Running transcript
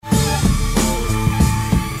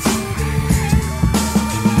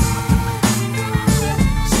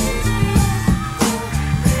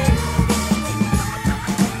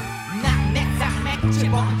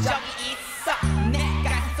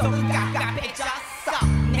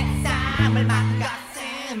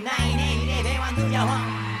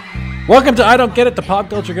Welcome to I Don't Get It, the pop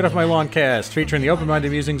culture get off my lawn cast, featuring the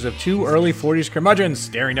open-minded musings of two early 40s curmudgeons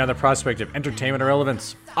staring down the prospect of entertainment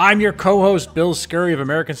irrelevance. I'm your co-host, Bill Scurry of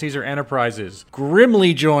American Caesar Enterprises,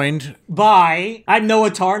 grimly joined by, I'm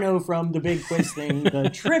Noah Tarnow from The Big Quiz Thing,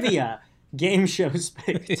 the Trivia Game Show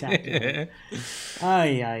Spectacular.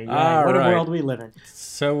 What a world we live in.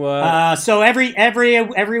 So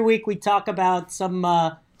every week we talk about some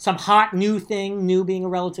hot new thing, new being a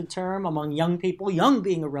relative term among young people, young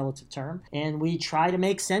being a relative term, and we try to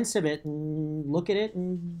make sense of it and look at it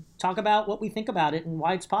and talk about what we think about it and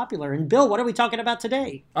why it's popular. And Bill, what are we talking about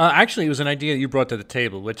today? Actually, it was an idea that you brought to the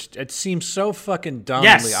table, which it seems so fucking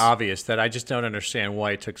dumbly obvious that I just don't understand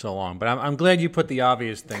why it took so long. But I'm glad you put the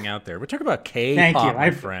obvious thing out there. We're talking about K-pop,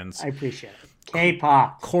 my friends. I appreciate it.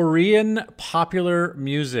 K-pop. Korean popular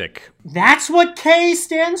music. That's what K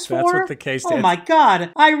stands for? That's what the K stands for. Oh my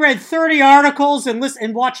God. I read 30 articles and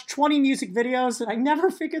watched 20 music videos and I never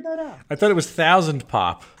figured that out. I thought it was thousand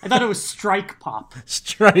pop. I thought it was strike pop.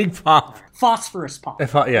 Strike pop. Phosphorus pop.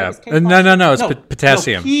 Yeah. No, it's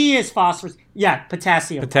potassium. No, P is phosphorus. Yeah,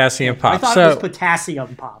 potassium. Potassium pop. I thought it was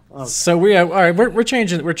potassium pop. Okay. So we're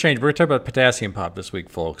changing. We're talking about potassium pop this week,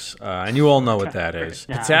 folks, and you all know what that is.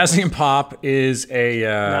 No, potassium pop is a.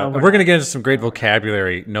 We're going to get into some great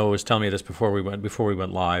vocabulary. Noah was telling me this before we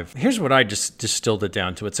went live. Here's what I just distilled it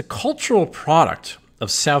down to. It's a cultural product of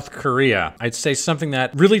South Korea. I'd say something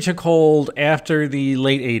that really took hold after the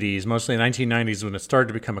late 80s, mostly the 1990s, when it started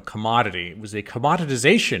to become a commodity. It was a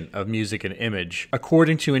commoditization of music and image,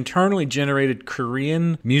 according to internally generated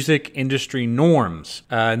Korean music industry norms.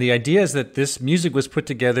 And the idea is that this music was put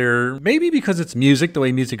together, maybe because it's music, the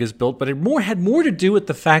way music is built, but it had more to do with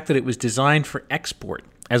the fact that it was designed for export,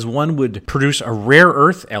 as one would produce a rare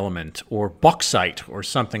earth element or bauxite or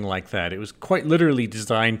something like that. It was quite literally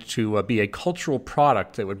designed to be a cultural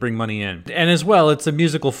product that would bring money in. And as well, it's a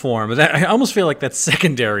musical form. I almost feel like that's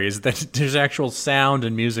secondary, is that there's actual sound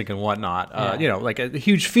and music and whatnot. Like a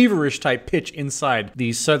huge feverish type pitch inside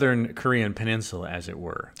the southern Korean peninsula, as it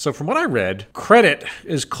were. So from what I read, credit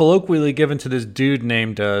is colloquially given to this dude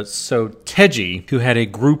named Sotaeji, who had a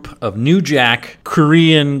group of New Jack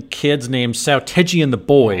Korean kids named Sotaeji and the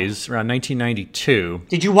Boys around 1992.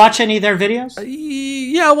 Did you watch any of their videos?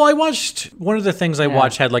 Yeah, well, I watched, one of the things I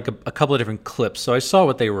watched had like a couple of different clips, so I saw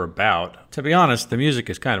what they were about. To be honest, the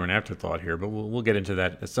music is kind of an afterthought here, but we'll get into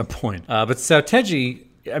that at some point. But Sotaeji,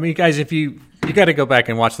 I mean, guys, if you got to go back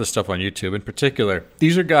and watch this stuff on YouTube. In particular,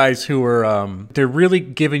 these are guys who are, they're really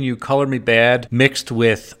giving you Color Me Bad mixed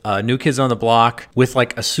with New Kids on the Block with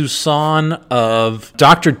like a Susan of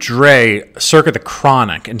Dr. Dre circa the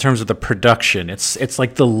Chronic in terms of the production. It's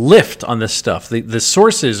like the lift on this stuff. The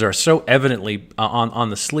sources are so evidently on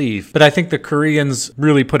the sleeve, but I think the Koreans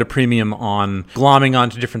really put a premium on glomming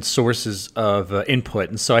onto different sources of input.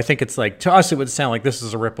 And so I think it's like, to us it would sound like this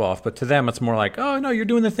is a ripoff, but to them it's more like, oh no, you're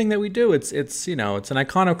doing the thing that we do. It's an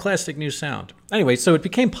iconoclastic new sound. Anyway, so it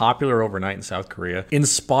became popular overnight in South Korea,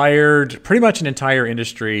 inspired pretty much an entire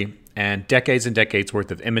industry and decades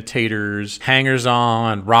worth of imitators,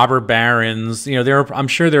 hangers-on, robber barons. I'm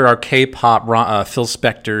sure there are K-pop Phil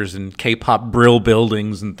Spectors and K-pop Brill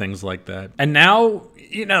buildings and things like that. And now,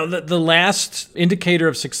 the last indicator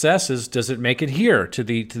of success is, does it make it here to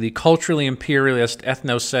the culturally imperialist,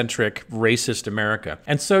 ethnocentric, racist America?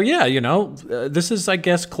 And so, this is, I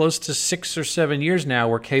guess, close to 6 or 7 years now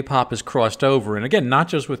where K-pop has crossed over. And again, not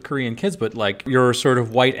just with Korean kids, but like your sort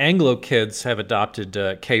of white Anglo kids have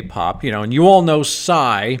adopted K-pop, and you all know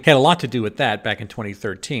Psy had a lot to do with that back in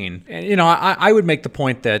 2013. And, I would make the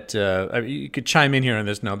point that, you could chime in here on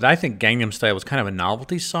this, but I think Gangnam Style was kind of a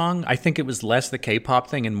novelty song. I think it was less the K-pop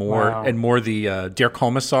thing and more the Dear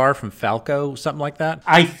Commissar from Falco, something like that.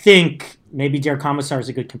 I think maybe Dear Commissar is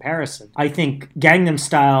a good comparison. I think Gangnam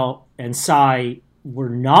Style and Psy were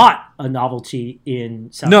not a novelty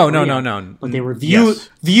in South Korea. No. But they were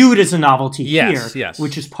viewed as a novelty here,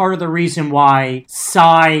 which is part of the reason why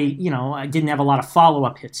Psy, didn't have a lot of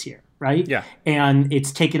follow-up hits here. Right? Yeah. And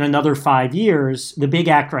it's taken another 5 years. The big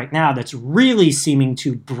act right now that's really seeming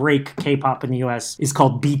to break K-pop in the US is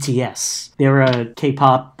called BTS. They're a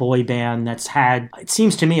K-pop boy band that's had, it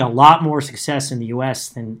seems to me, a lot more success in the US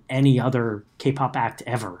than any other K-pop act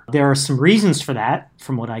ever. There are some reasons for that,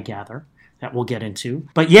 from what I gather, that we'll get into.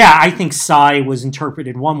 But yeah, I think Psy was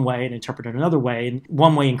interpreted one way and interpreted another way, and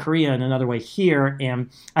one way in Korea and another way here. And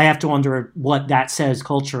I have to wonder what that says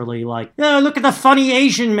culturally. Like, oh, look at the funny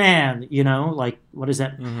Asian man, like What is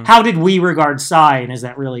that? Mm-hmm. How did we regard Psy, and is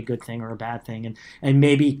that really a good thing or a bad thing? And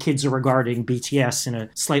maybe kids are regarding BTS in a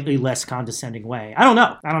slightly less condescending way. I don't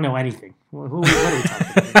know. I don't know anything. What are we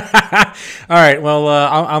talking about? All right. Well,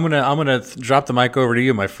 I'm gonna drop the mic over to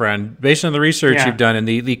you, my friend. Based on the research you've done and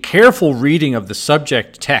the careful reading of the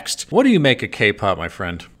subject text, what do you make of K-pop, my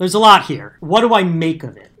friend? There's a lot here. What do I make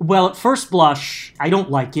of it? Well, at first blush, I don't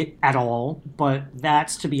like it at all, but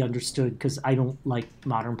that's to be understood because I don't like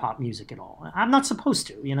modern pop music at all. I'm not supposed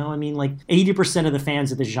to, you know? I mean, like 80% of the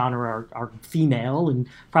fans of this genre are female, and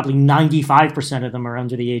probably 95% of them are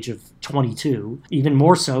under the age of 22. Even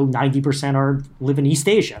more so, 90% live in East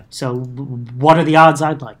Asia. So what are the odds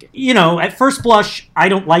I'd like it? You know, at first blush, I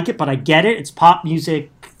don't like it, but I get it. It's pop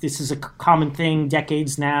music. This is a common thing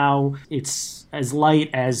decades now. It's as light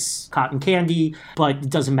as cotton candy, but it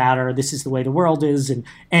doesn't matter. This is the way the world is.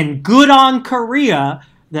 And good on Korea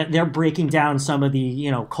that they're breaking down some of the, you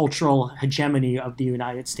know, cultural hegemony of the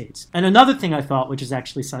United States. And another thing I thought, which is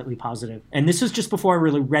actually slightly positive, and this was just before I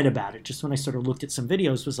really read about it, just when I sort of looked at some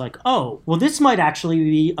videos, was like, oh, well, this might actually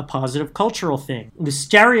be a positive cultural thing. The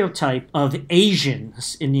stereotype of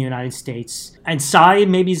Asians in the United States, and Psy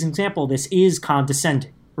maybe is an example of this, is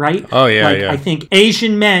condescending, right? Oh, yeah, like, yeah. I think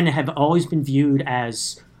Asian men have always been viewed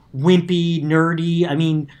as wimpy, nerdy. I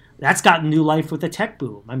mean, that's gotten new life with the tech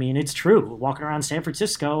boom. I mean, it's true. Walking around San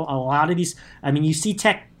Francisco, a lot of these, I mean, you see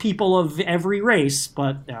tech people of every race,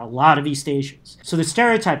 but there are a lot of East Asians. So the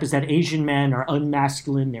stereotype is that Asian men are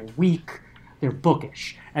unmasculine, they're weak, they're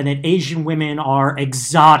bookish, and that Asian women are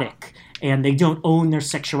exotic and they don't own their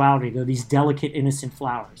sexuality. They're these delicate, innocent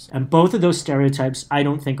flowers. And both of those stereotypes I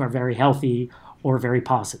don't think are very healthy or very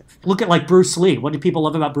positive. Look at like Bruce Lee. What did people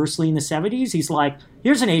love about Bruce Lee in the 70s? He's like,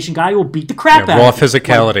 here's an Asian guy who will beat the crap out of you. Raw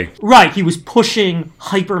physicality. Like, right. He was pushing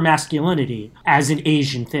hyper-masculinity as an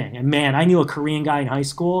Asian thing. And man, I knew a Korean guy in high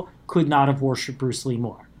school could not have worshipped Bruce Lee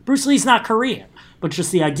more. Bruce Lee's not Korean, but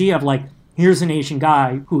just the idea of like, here's an Asian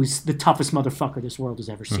guy who's the toughest motherfucker this world has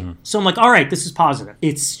ever seen. Mm-hmm. So I'm like, all right, this is positive.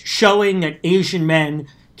 It's showing that Asian men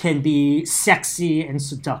can be sexy and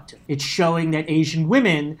seductive. It's showing that Asian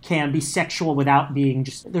women can be sexual without being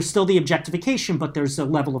just, there's still the objectification, but there's a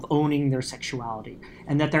level of owning their sexuality,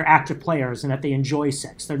 and that they're active players and that they enjoy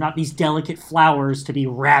sex. They're not these delicate flowers to be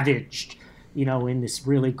ravaged, you know, in this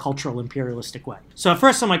really cultural imperialistic way. So at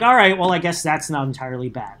first I'm like, all right, well, I guess that's not entirely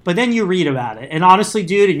bad. But then you read about it. And honestly,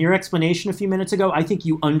 dude, in your explanation a few minutes ago, I think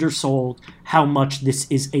you undersold how much this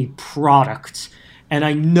is a product. And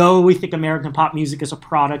I know we think American pop music is a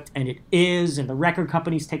product, and it is, and the record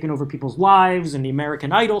companies taking over people's lives, and the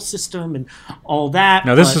American Idol system, and all that.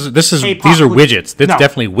 No, this is these are widgets. That's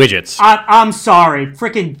definitely widgets. I'm sorry,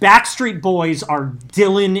 freaking Backstreet Boys are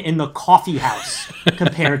Dylan in the coffee house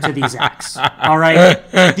compared to these acts. All right,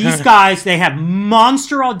 these guys, they have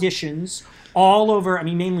monster auditions all over, I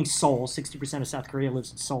mean, mainly Seoul. 60% of South Korea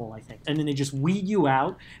lives in Seoul, I think. And then they just weed you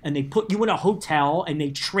out, and they put you in a hotel, and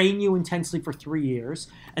they train you intensely for 3 years.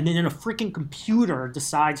 And then a freaking computer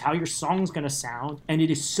decides how your song's going to sound. And it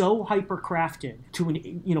is so hyper-crafted to,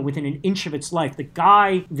 within an inch of its life. The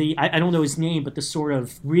guy, I don't know his name, but the sort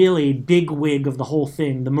of really big wig of the whole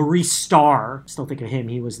thing, the Maurice Starr, still think of him,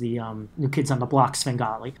 he was the New Kids on the Block,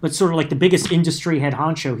 Svengali. But sort of like the biggest industry head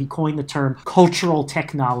honcho, he coined the term cultural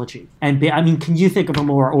technology. And I mean, can you think of a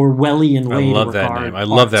more Orwellian way to regard I love that name. I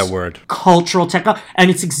love that word. Cultural technology. And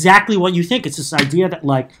it's exactly what you think. It's this idea that,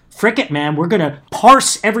 like, frick it, man, we're going to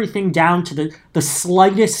parse everything down to the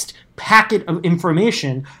slightest packet of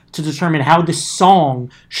information to determine how this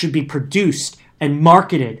song should be produced and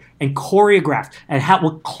marketed and choreographed, and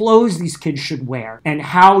what clothes these kids should wear, and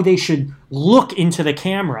how they should look into the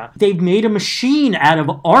camera. They've made a machine out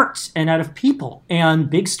of art and out of people. And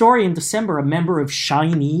big story in December, a member of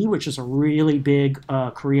SHINee, which is a really big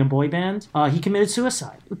Korean boy band, he committed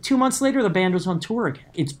suicide. 2 months later, the band was on tour again.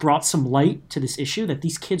 It's brought some light to this issue that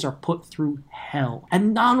these kids are put through hell.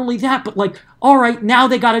 And not only that, but like, all right, now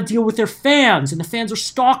they got to deal with their fans, and the fans are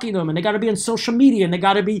stalking them, and they got to be on social media, and they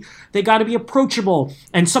got to be approachable.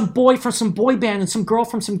 And some boy from some boy band and some girl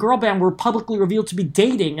from some girl band were publicly revealed to be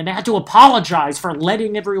dating, and they had to apologize for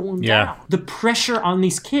letting everyone down. The pressure on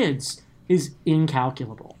these kids is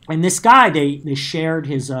incalculable. And this guy, they shared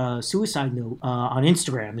his suicide note on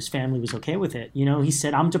Instagram. His family was okay with it. You know, he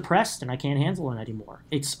said, I'm depressed and I can't handle it anymore.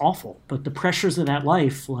 It's awful. But the pressures of that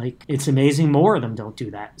life, like, it's amazing more of them don't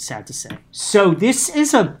do that, sad to say. So this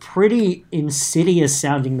is a pretty insidious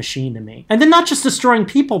sounding machine to me. And then not just destroying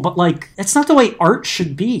people, but like, that's not the way art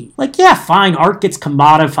should be. Like, yeah, fine, art gets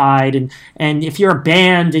commodified. And if you're a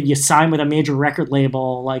band and you sign with a major record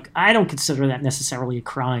label, like, I don't consider that necessarily a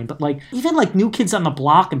crime. But like, even like New Kids on the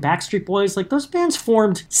Block and and Backstreet Boys, like those bands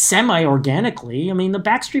formed semi-organically. I mean, the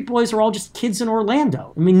Backstreet Boys are all just kids in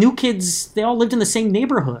Orlando. I mean, New Kids, they all lived in the same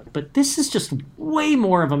neighborhood, but this is just way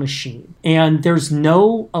more of a machine. And there's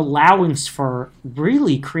no allowance for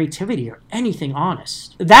really creativity or anything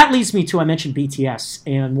honest. That leads me to, I mentioned BTS,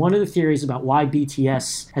 and one of the theories about why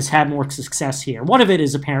BTS has had more success here, one of it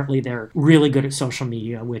is apparently they're really good at social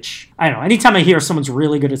media, which, I don't know, anytime I hear someone's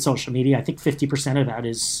really good at social media, I think 50% of that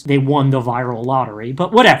is they won the viral lottery,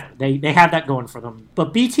 but whatever, they have that going for them.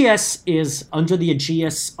 But BTS is under the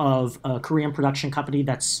aegis of a Korean production company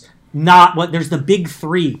that's not what, there's the big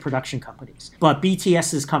three production companies, but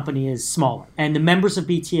BTS's company is smaller, and the members of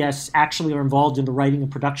BTS actually are involved in the writing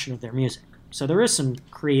and production of their music. So there is some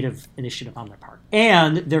creative initiative on their part.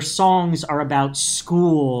 And their songs are about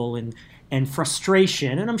school and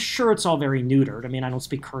frustration, and I'm sure it's all very neutered. I mean, I don't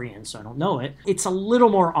speak Korean, so I don't know it. It's a little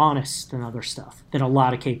more honest than other stuff, than a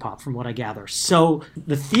lot of K-pop, from what I gather. So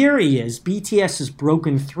the theory is BTS has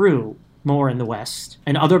broken through more in the West,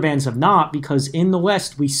 and other bands have not, because in the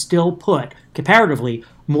West, we still put, comparatively,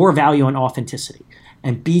 more value on authenticity.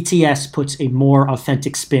 And BTS puts a more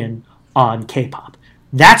authentic spin on K-pop.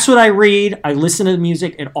 That's what I read. I listen to the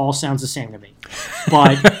music. It all sounds the same to me.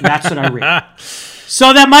 But that's what I read.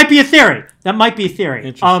 So that might be a theory.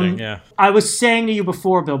 Interesting, yeah. I was saying to you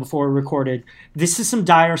before, Bill, before we recorded, this is some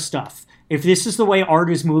dire stuff. If this is the way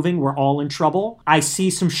art is moving, we're all in trouble. I see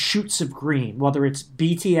some shoots of green, whether it's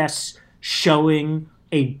BTS showing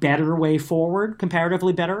a better way forward,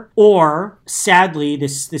 comparatively better, or sadly,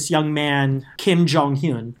 this young man, Kim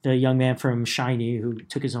Jong-hyun, the young man from SHINee who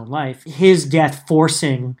took his own life, his death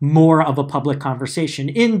forcing more of a public conversation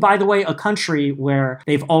in, by the way, a country where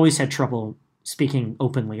they've always had trouble speaking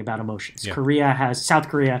openly about emotions. Yeah. South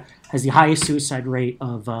Korea has the highest suicide rate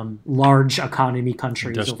of large economy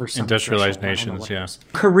countries over some industrialized nations, yeah.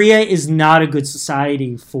 Korea is not a good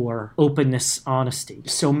society for openness, honesty.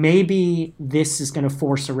 So maybe this is going to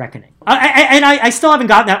force a reckoning. I still haven't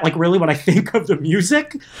gotten that, like, really what I think of the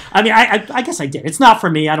music. I mean, I guess I did. It's not for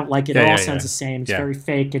me. I don't like it. It all sounds the same. It's very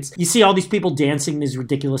fake. You see all these people dancing in these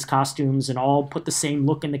ridiculous costumes and all put the same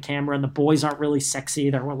look in the camera, and the boys aren't really sexy.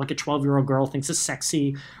 They're like a 12-year-old girl thinks it's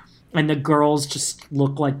sexy. And the girls just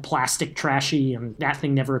look like plastic trashy, and that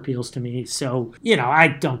thing never appeals to me. So, I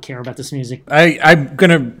don't care about this music. I'm going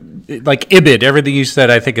to, like, Ibid, everything you said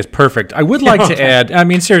I think is perfect. I would like to add, I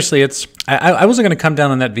mean, seriously, I wasn't going to come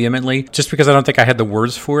down on that vehemently, just because I don't think I had the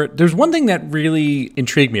words for it. There's one thing that really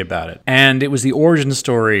intrigued me about it, and it was the origin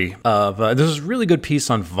story of, this was a really good piece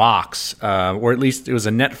on Vox, or at least it was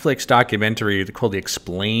a Netflix documentary called The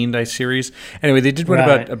Explained series. Anyway, they did one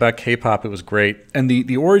about K-pop. It was great. And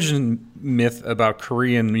the origin myth about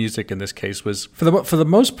Korean music in this case was, for the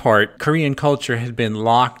most part, Korean culture had been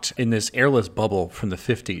locked in this airless bubble from the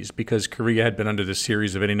 50s because Korea had been under this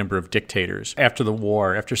series of any number of dictators. After the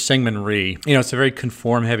war, after Syngman Rhee, it's a very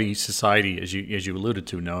conform-heavy society, as you alluded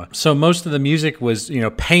to, Noah. So most of the music was,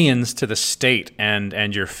 paeans to the state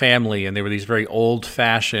and your family, and they were these very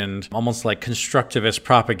old-fashioned, almost like constructivist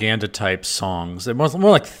propaganda-type songs. It was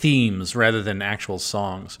more like themes rather than actual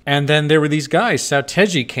songs. And then there were these guys,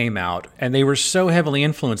 Saoteji came out, and they were so heavily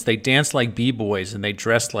influenced. They danced like b-boys, and they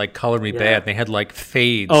dressed like Color Me Bad. And they had like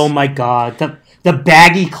fades. Oh my god, the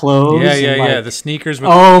baggy clothes. Yeah. The sneakers.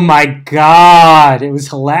 Oh my god, it was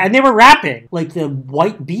hilarious. And they were rapping like the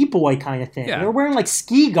white b-boy kind of thing. Yeah. They were wearing like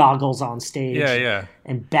ski goggles on stage. Yeah.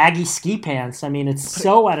 And baggy ski pants. I mean, it's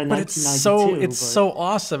so out of 1992. It's so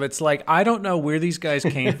awesome. It's like, I don't know where these guys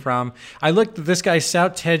came from. I looked at this guy,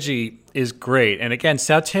 Saoteji, is great. And again,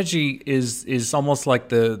 Saoteji is almost like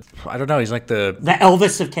he's like the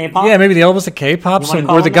Elvis of K-pop? Yeah, maybe the Elvis of K-pop.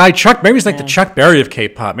 Or the guy Chuck, maybe he's like the Chuck Berry of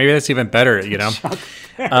K-pop. Maybe that's even better,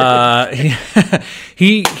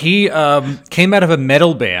 He came out of a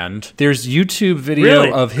metal band. There's YouTube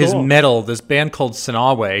video of his metal, this band called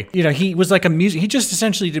Sinawe. He was like he just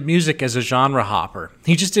essentially did music as a genre hopper.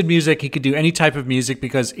 He just did music. He could do any type of music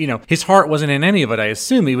because, his heart wasn't in any of it, I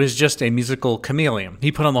assume. He was just a musical chameleon.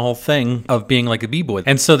 He put on the whole thing of being like a b-boy.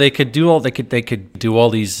 And so they could do all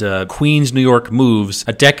these Queens, New York moves.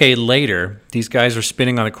 A decade later, these guys are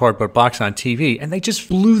spinning on a cardboard box on TV, and they just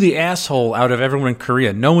blew the asshole out of everyone in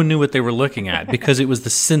Korea. No one knew what they were looking at because it was the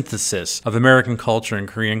synthesis of American culture and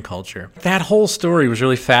Korean culture. That whole story was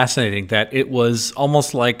really fascinating, that it was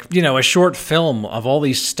almost like, a short film of all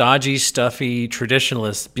these stodgy, stuffy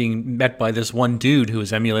traditionalists being met by this one dude who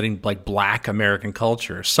was emulating like black American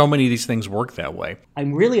culture. So many of these things work that way.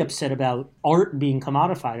 I'm really upset about art being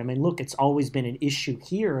commodified. I mean, look, it's always been an issue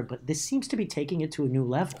here, but this seems to be taking it to a new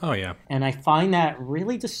level. Oh, yeah. And I find that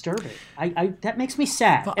really disturbing. That makes me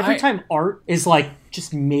sad. Every time art is like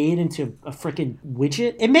just made into a freaking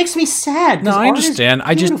widget, it makes me sad. No, I understand.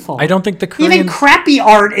 I don't think the Koreans... Even crappy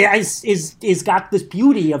art is got this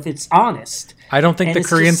beauty of it's honest. I don't think the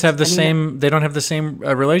Koreans have the same. They don't have the same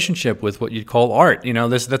relationship with what you'd call art.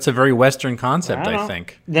 That's a very Western concept. I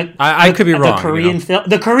think. I could be wrong.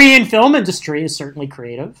 The Korean film industry is certainly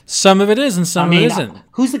creative. Some of it is, and some of it isn't.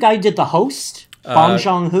 Who's the guy who did The Host? Bong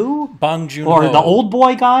Joon-ho? Bong Joon-ho. Or the old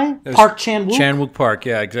boy guy? Park Chan-wook? Chan-wook Park,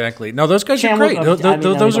 yeah, exactly. No, those guys are great.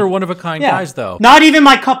 Those are one-of-a-kind guys, though. Not even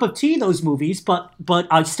my cup of tea, those movies, but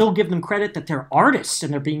I still give them credit that they're artists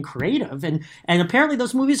and they're being creative. And apparently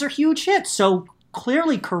those movies are huge hits. So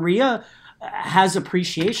clearly Korea has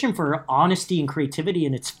appreciation for honesty and creativity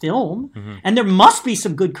in its film. Mm-hmm. And there must be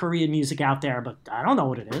some good Korean music out there, but I don't know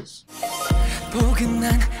what it is.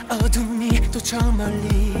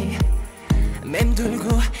 맴돌고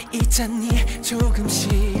있잖니 조금씩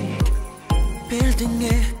빌딩에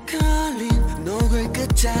걸린 노을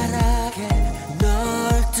끝자락에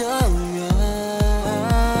널 떠올려.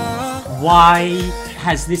 Why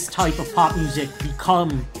has this type of pop music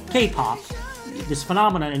become K-pop, this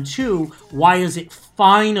phenomenon? And two, why is it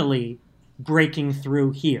finally breaking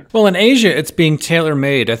through here? Well, in Asia, it's being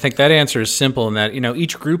tailor-made. I think that answer is simple in that,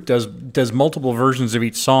 each group does multiple versions of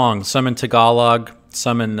each song, some in Tagalog,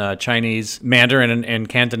 some in Chinese, Mandarin and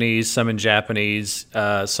Cantonese, some in Japanese,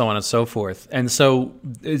 so on and so forth. And so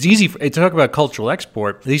it's easy to talk about cultural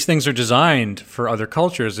export. These things are designed for other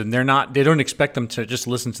cultures, and they don't expect them to just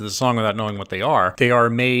listen to the song without knowing what they are. They are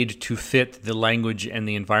made to fit the language and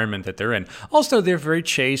the environment that they're in. Also, they're very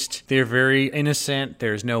chaste. They're very innocent.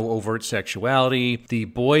 There's no overt sexuality. The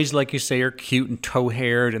boys, like you say, are cute and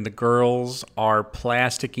tow-haired, and the girls are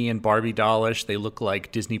plasticky and Barbie dollish. They look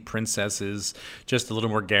like Disney princesses, just a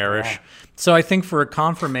little more garish. Yeah. So I think for a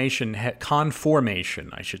conformation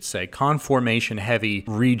heavy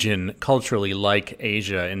region culturally like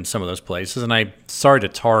Asia in some of those places, and I'm sorry to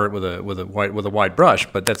tar it with a wide brush,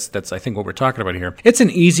 but that's I think what we're talking about here. It's an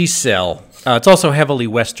easy sell. It's also heavily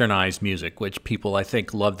westernized music, which people I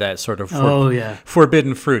think love that sort of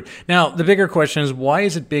forbidden fruit. Now the bigger question is, why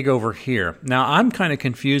is it big over here? Now I'm kind of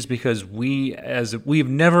confused because we've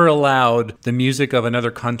never allowed the music of another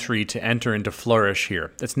country to enter and to flourish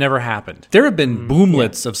here. It's never happened. There have been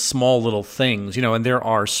boomlets of small little things, and there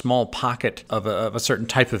are small pocket of a certain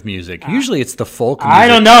type of music. Usually it's the folk music. I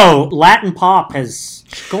don't know. Latin pop has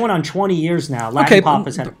going on 20 years now. Latin pop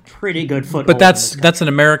has had a pretty good foothold. But that's an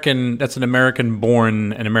American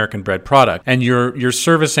born and American bred product, and you're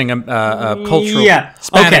servicing a cultural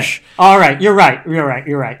Spanish. Okay. All right, you're right.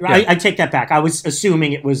 Yeah. I take that back. I was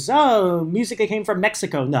assuming it was music that came from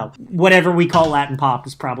Mexico. No, whatever we call Latin pop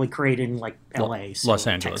is probably created in like L.A., Los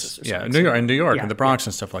Angeles, New York, and the Bronx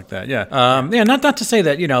and stuff like that. Yeah, not to say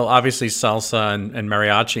that obviously salsa and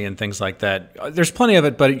mariachi and things like that. There's plenty of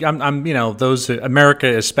it, but I'm those America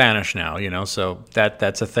is Spanish now, so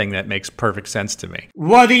that's a thing that makes perfect sense to me.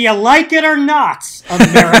 Whether you like it or not,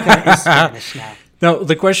 America is Spanish now. No,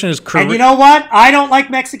 the question is... And you know what? I don't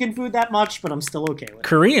like Mexican food that much, but I'm still okay with it.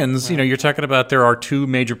 Koreans, you're talking about there are two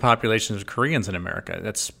major populations of Koreans in America.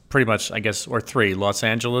 That's pretty much, I guess, or three: Los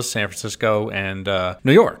Angeles, San Francisco, and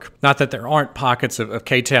New York. Not that there aren't pockets of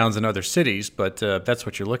K-towns in other cities, but that's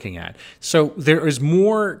what you're looking at. So there is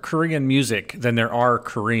more Korean music than there are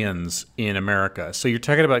Koreans in America. So you're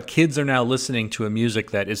talking about kids are now listening to a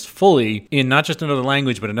music that is fully in not just another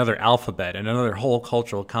language, but another alphabet and another whole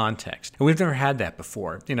cultural context. And we've never had that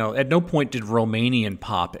before. At no point did Romanian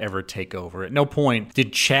pop ever take over. At no point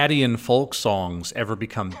did Chadian folk songs ever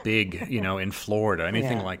become big, in Florida,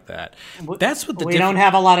 anything like that. That's what we don't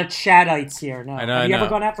have a lot of Chadites here. No. Have you ever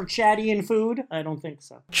gone out for Chadian food? I don't think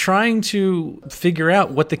so. Trying to figure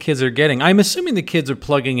out what the kids are getting. I'm assuming the kids are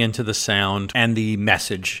plugging into the sound and the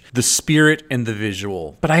message, the spirit and the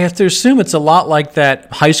visual. But I have to assume it's a lot like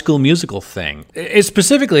that High School Musical thing. It's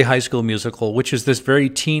specifically High School Musical, which is this very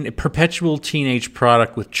perpetual teenage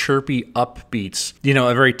product with chirpy upbeats,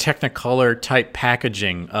 a very Technicolor type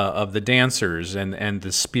packaging of the dancers and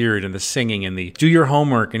the spirit and the singing and the do your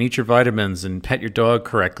homework and eat your vitamins and pet your dog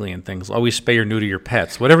correctly and things. Always spay or neuter your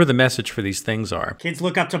pets, whatever the message for these things are. Kids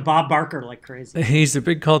look up to Bob Barker like crazy. He's a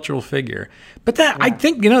big cultural figure. But I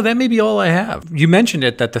think, that may be all I have. You mentioned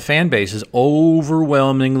it, that the fan base is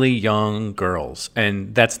overwhelmingly young girls,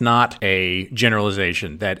 and that's not a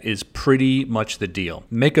generalization. That is pretty much the deal.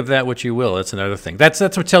 Make of that what you will. That's another thing. That's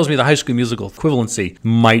what tells me the High School Musical equivalency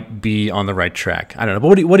might be on the right track. I don't know.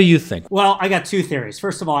 But what do you think? Well, I got two theories.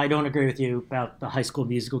 First of all, I don't agree with you about the High School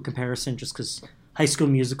Musical comparison just because High School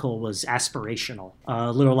Musical was aspirational,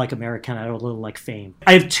 a little like American Idol, a little like Fame.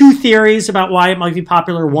 I have 2 theories about why it might be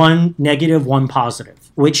popular. 1 negative, 1 positive.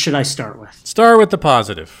 Which should I start with? Start with the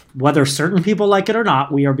positive. Whether certain people like it or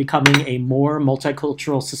not, we are becoming a more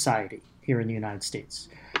multicultural society here in the United States.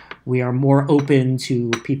 We are more open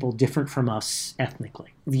to people different from us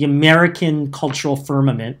ethnically. The American cultural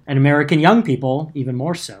firmament, and American young people, even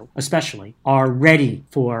more so, especially, are ready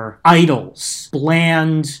for idols,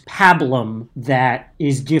 bland pablum that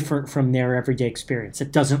is different from their everyday experience,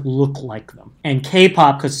 that doesn't look like them. And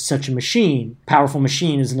K-pop, because it's such a machine, powerful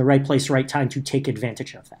machine, is in the right place, right time to take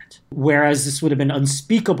advantage of that. Whereas this would have been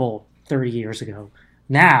unspeakable 30 years ago.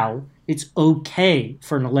 Now, it's okay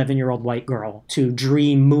for an 11-year-old white girl to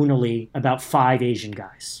dream moonily about 5 Asian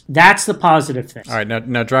guys. That's the positive thing. All right,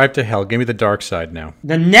 now drive to hell. Give me the dark side now.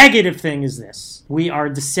 The negative thing is this. We are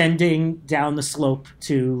descending down the slope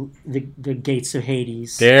to the gates of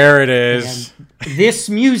Hades. There it is. And this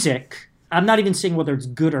music, I'm not even saying whether it's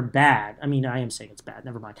good or bad. I mean, I am saying it's bad.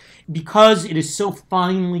 Never mind. Because it is so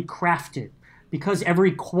finely crafted, because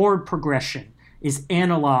every chord progression is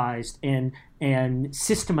analyzed and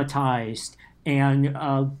systematized and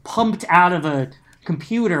pumped out of a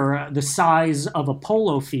computer the size of a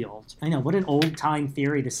polo field. I know, what an old-time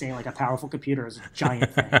theory to say like a powerful computer is a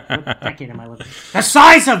giant thing. What decade am I living? The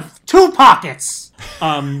size of 2 pockets!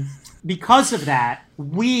 Because of that,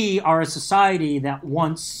 we are a society that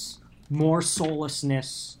wants more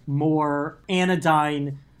soullessness, more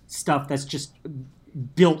anodyne stuff that's just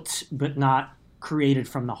built but not created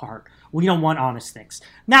from the heart. We don't want honest things.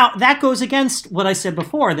 Now, that goes against what I said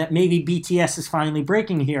before, that maybe BTS is finally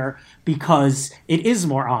breaking here because it is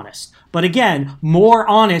more honest. But again, more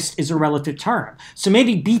honest is a relative term. So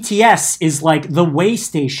maybe BTS is like the way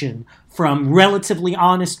station from relatively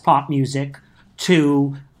honest pop music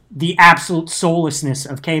to the absolute soullessness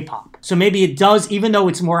of K-pop. So maybe it does, even though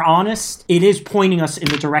it's more honest, it is pointing us in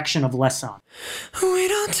the direction of less on. We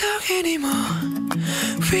don't talk anymore.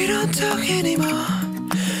 We don't talk anymore.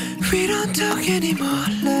 We don't talk anymore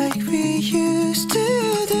like we used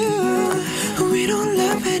to do. We don't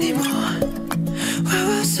love anymore. What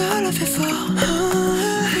was all of it for?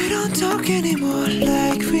 We don't talk anymore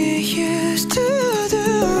like we used to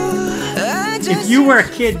do. If you were a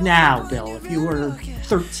kid now, Bill, if you were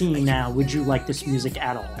 13 now, would you like this music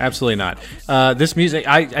at all? Absolutely not. This music,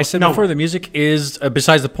 I said before, the music is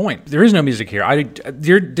besides the point. There is no music here.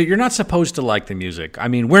 You're not supposed to like the music. I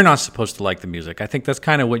mean, we're not supposed to like the music. I think that's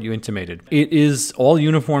kind of what you intimated. It is all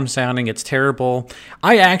uniform sounding. It's terrible.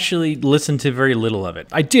 I actually listened to very little of it.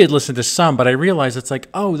 I did listen to some, but I realized it's like,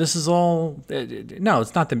 oh, this is all... No,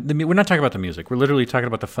 it's not we're not talking about the music. We're literally talking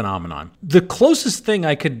about the phenomenon. The closest thing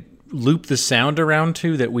I could loop the sound around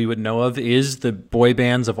to that we would know of is the boy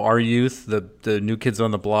bands of our youth, the New Kids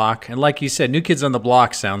on the Block. And like you said, New Kids on the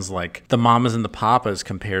Block sounds like the Mamas and the Papas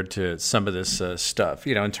compared to some of this stuff,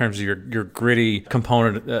 you know, in terms of your gritty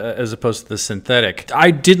component as opposed to the synthetic. I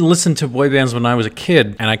didn't listen to boy bands when I was a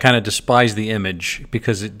kid, and I kind of despised the image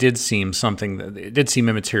because it did seem it did seem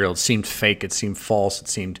immaterial. It seemed fake. It seemed false. It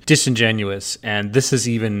seemed disingenuous. And this is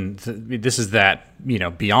that, you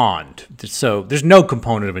know, beyond. So there's no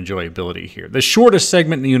component of enjoyability here. The shortest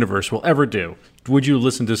segment in the universe we'll ever do. Would you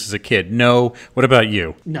listen to this as a kid? No. What about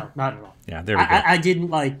you? No, not at all. Yeah, there we go. I didn't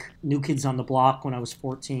like New Kids on the Block when I was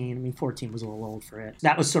 14. I mean, 14 was a little old for it.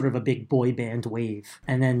 That was sort of a big boy band wave.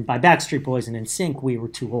 And then by Backstreet Boys and NSYNC, we were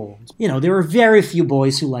too old. You know, there were very few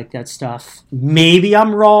boys who liked that stuff. Maybe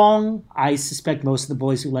I'm wrong. I suspect most of the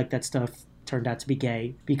boys who like that stuff turned out to be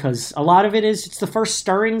gay, because a lot of it's the first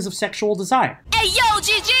stirrings of sexual desire. Hey, yo,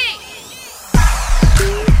 GG!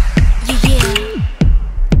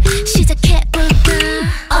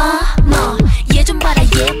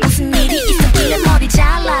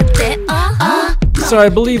 So I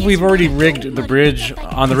believe we've already rigged the bridge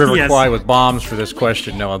on the River Kwai with bombs for this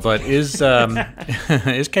question, Noah, but is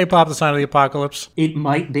K-pop the sign of the apocalypse? It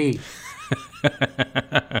might be.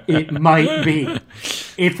 It might be.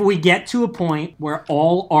 If we get to a point where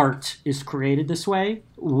all art is created this way,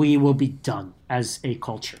 we will be done as a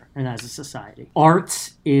culture and as a society.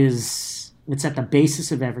 Art it's at the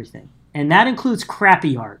basis of everything. And that includes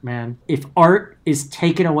crappy art, man. If art is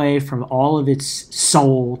taken away from all of its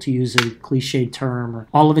soul, to use a cliched term, or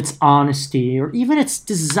all of its honesty, or even its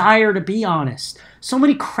desire to be honest. So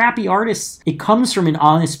many crappy artists, it comes from an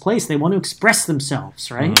honest place. They want to express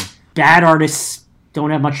themselves, right? Mm-hmm. Bad artists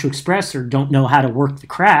don't have much to express or don't know how to work the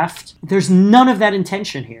craft. There's none of that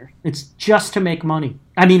intention here. It's just to make money.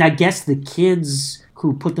 I mean, I guess the kids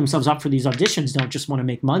who put themselves up for these auditions don't just want to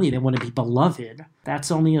make money, they want to be beloved. That's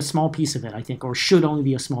only a small piece of it, I think, or should only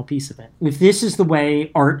be a small piece of it. If this is the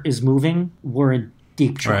way art is moving, we're in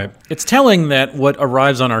deep trouble. Right. It's telling that what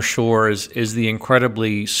arrives on our shores is the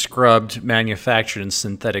incredibly scrubbed, manufactured, and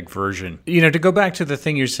synthetic version. You know, to go back to the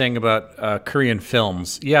thing you're saying about Korean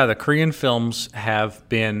films, yeah, the Korean films have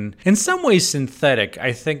been, in some ways, synthetic.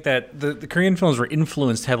 I think that the Korean films were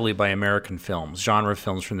influenced heavily by American films, genre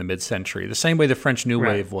films from the mid-century, the same way the French New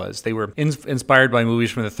Wave was. They were inspired by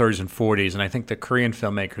movies from the 30s and 40s, and I think the Korean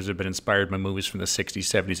filmmakers have been inspired by movies from the 60s,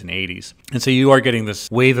 70s, and 80s. And so you are getting this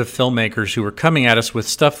wave of filmmakers who are coming at us with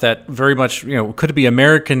stuff that very much, you know, could be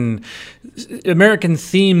American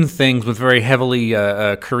theme things with very heavily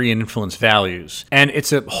Korean influenced values. And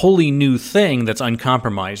it's a wholly new thing that's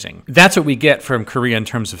uncompromising. That's what we get from Korea in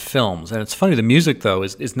terms of films. And it's funny, the music though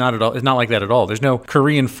is not at all, is not like that at all. There's no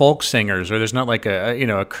Korean folk singers, or there's not like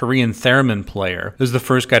a Korean theremin player. This is the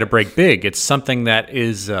first guy to break big. It's something that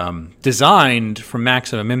is designed for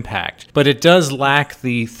maximum impact, but it does lack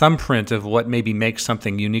the thumbprint of what maybe makes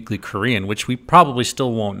something uniquely Korean, which we probably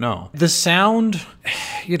still won't know. The sound,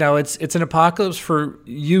 you know, it's an apocalypse for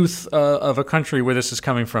youth of a country where this is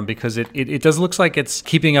coming from, because it does looks like it's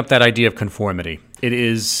keeping up that idea of conformity. It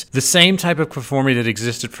is the same type of conformity that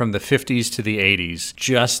existed from the 50s to the 80s,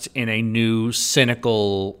 just in a new,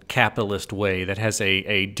 cynical, capitalist way that has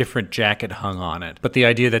a different jacket hung on it. But the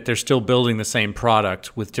idea that they're still building the same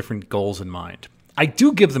product with different goals in mind. I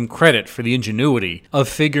do give them credit for the ingenuity of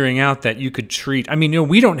figuring out that you could treat, I mean, you know,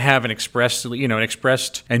 we don't have an expressed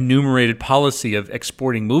enumerated policy of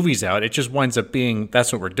exporting movies out. It just winds up being,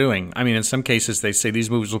 that's what we're doing. I mean, in some cases, they say these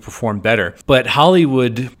movies will perform better. But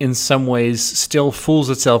Hollywood, in some ways, still fools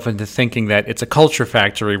itself into thinking that it's a culture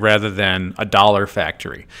factory rather than a dollar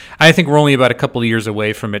factory. I think we're only about a couple of years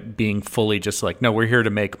away from it being fully just like, no, we're here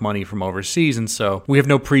to make money from overseas, and so we have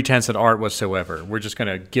no pretense at art whatsoever. We're just going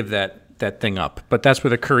to give that thing up. But that's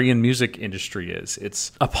where the Korean music industry is.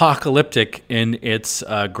 It's apocalyptic in its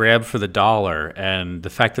grab for the dollar, and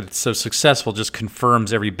the fact that it's so successful just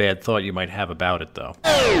confirms every bad thought you might have about it, though.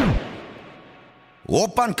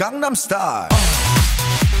 Oppan Gangnam Style.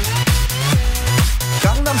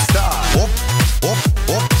 Gangnam Style.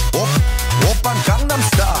 Oppan Gangnam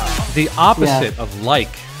Style. The opposite of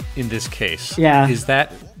like in this case. Yeah. Is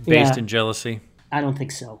that based in jealousy? I don't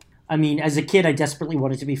think so. I mean, as a kid, I desperately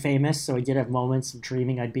wanted to be famous, so I did have moments of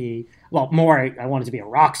dreaming I'd be, well, more I wanted to be a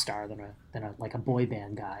rock star than a boy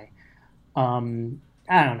band guy. I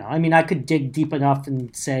don't know. I mean, I could dig deep enough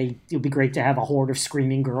and say it would be great to have a horde of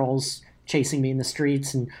screaming girls chasing me in the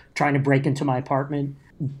streets and trying to break into my apartment.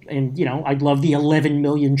 And, you know, I'd love the 11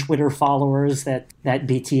 million Twitter followers that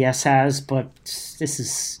BTS has, but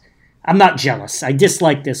I'm not jealous. I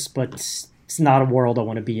dislike this, but it's not a world I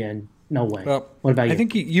want to be in. No way. Well, what about you? I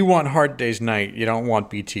think you want Hard Day's Night. You don't want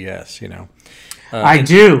BTS, you know. I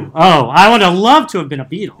do. Oh, I would have loved to have been a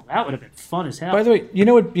Beatle. That would have been fun as hell. By the way, you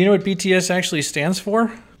know what BTS actually stands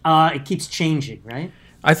for? It keeps changing, right?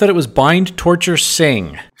 I thought it was Bind, Torture,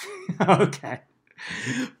 Sing. Okay.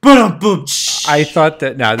 I thought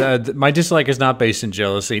that my dislike is not based in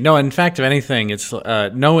jealousy. No, in fact, if anything, it's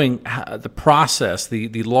knowing the process,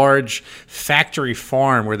 the large factory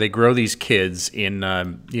farm where they grow these kids in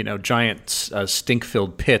giant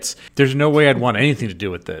stink-filled pits. There's no way I'd want anything to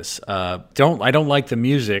do with this. I don't like the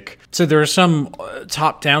music. So there are some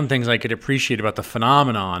top-down things I could appreciate about the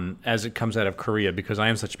phenomenon as it comes out of Korea, because I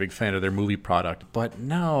am such a big fan of their movie product. But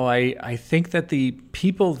no, I think that the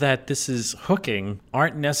people that this is hooking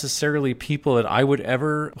aren't necessarily people that I would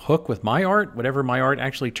ever hook with my art, whatever my art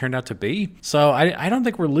actually turned out to be. So I don't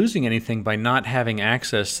think we're losing anything by not having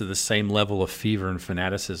access to the same level of fever and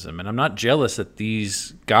fanaticism. And I'm not jealous that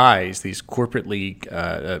these guys, these corporately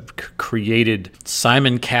created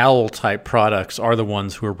Simon Cowell type products, are the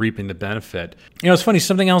ones who are reaping the benefit. You know, it's funny,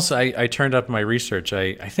 something else I turned up in my research,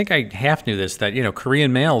 I think I half knew this, that, you know,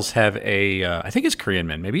 Korean males have I think it's Korean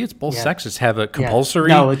men, maybe it's both sexes, have a compulsory...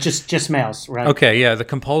 No, it's just males, right? Okay, yeah, the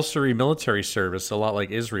compulsory military service, a lot like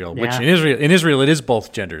Israel, which in Israel it is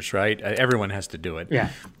both genders, right? Everyone has to do it. Yeah.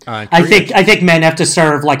 I think men have to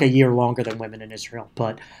serve like a year longer than women in Israel,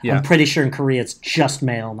 but I'm pretty sure in Korea it's just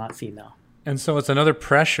male, not female. And so it's another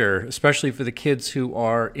pressure, especially for the kids who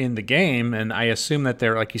are in the game. And I assume that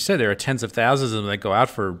like you said, there are tens of thousands of them that go out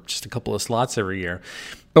for just a couple of slots every year.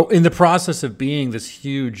 But in the process of being this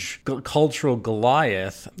huge cultural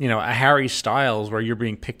Goliath, you know, a Harry Styles, where you're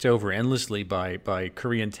being picked over endlessly by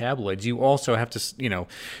Korean tabloids, you also have to, you know,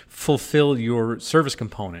 fulfill your service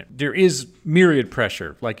component. There is myriad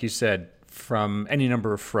pressure, like you said, from any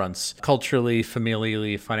number of fronts, culturally,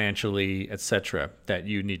 familially, financially, etc., that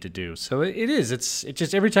you need to do. So it is. It's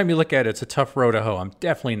just every time you look at it, it's a tough road to hoe. I'm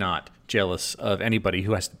definitely not jealous of anybody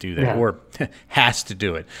who has to do that or has to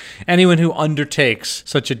do it. Anyone who undertakes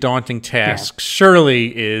such a daunting task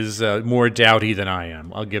surely is more doughty than I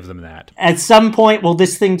am. I'll give them that. At some point, will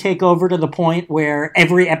this thing take over to the point where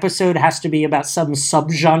every episode has to be about some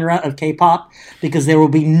subgenre of K-pop because there will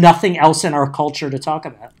be nothing else in our culture to talk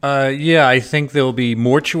about? Yeah, I think there will be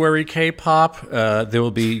mortuary K-pop. There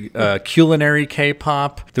will be culinary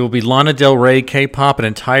K-pop. There will be Lana Del Rey K-pop, an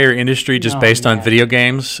entire industry just based on video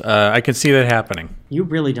games. I can see that happening. You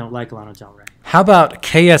really don't like Lana Del Rey. How about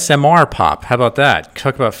KSMR pop? How about that?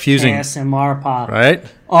 Talk about fusing. KSMR pop. Right?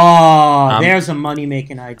 Oh, there's a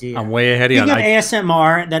money-making idea. I'm way ahead of you. Speaking of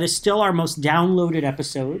ASMR, that is still our most downloaded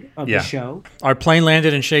episode of the show. Our plane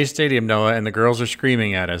landed in Shea Stadium, Noah, and the girls are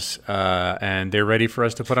screaming at us, and they're ready for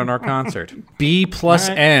us to put on our concert.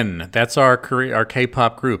 B+N. That's our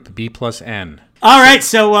K-pop group, B+N. All right,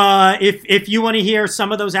 so if you want to hear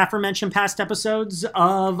some of those aforementioned past episodes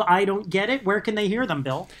of I Don't Get It, where can they hear them,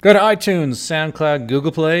 Bill? Go to iTunes, SoundCloud,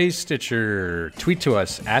 Google Play, Stitcher. Tweet to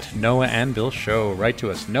us at Noah and Bill Show. Write to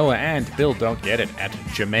us, Noah and Bill Don't Get It at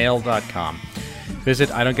gmail.com. Visit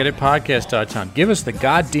idon'tgetitpodcast.com. Give us the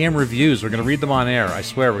goddamn reviews. We're going to read them on air. I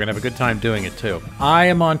swear, we're going to have a good time doing it, too. I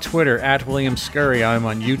am on Twitter, at William Scurry. I am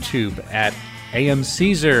on YouTube, at AM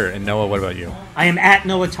Caesar. And Noah, what about you? I am at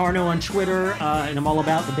Noah Tarno on Twitter, and I'm all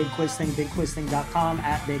about the Big Quiz Thing, bigquizthing.com,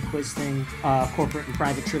 at Big Quiz Thing, corporate and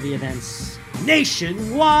private trivia events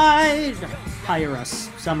nationwide. Hire us.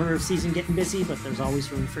 Summer season getting busy, but there's always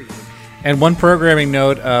room for you. And one programming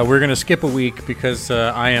note, we're going to skip a week because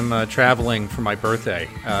I am traveling for my birthday.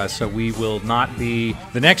 So we will not be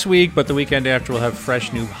the next week, but the weekend after we'll have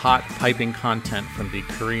fresh, new, hot, piping content from the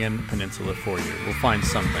Korean Peninsula for you. We'll find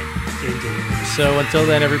something. So until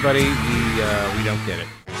then, everybody, we don't get it.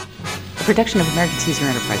 A production of American Caesar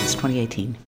Enterprises, 2018.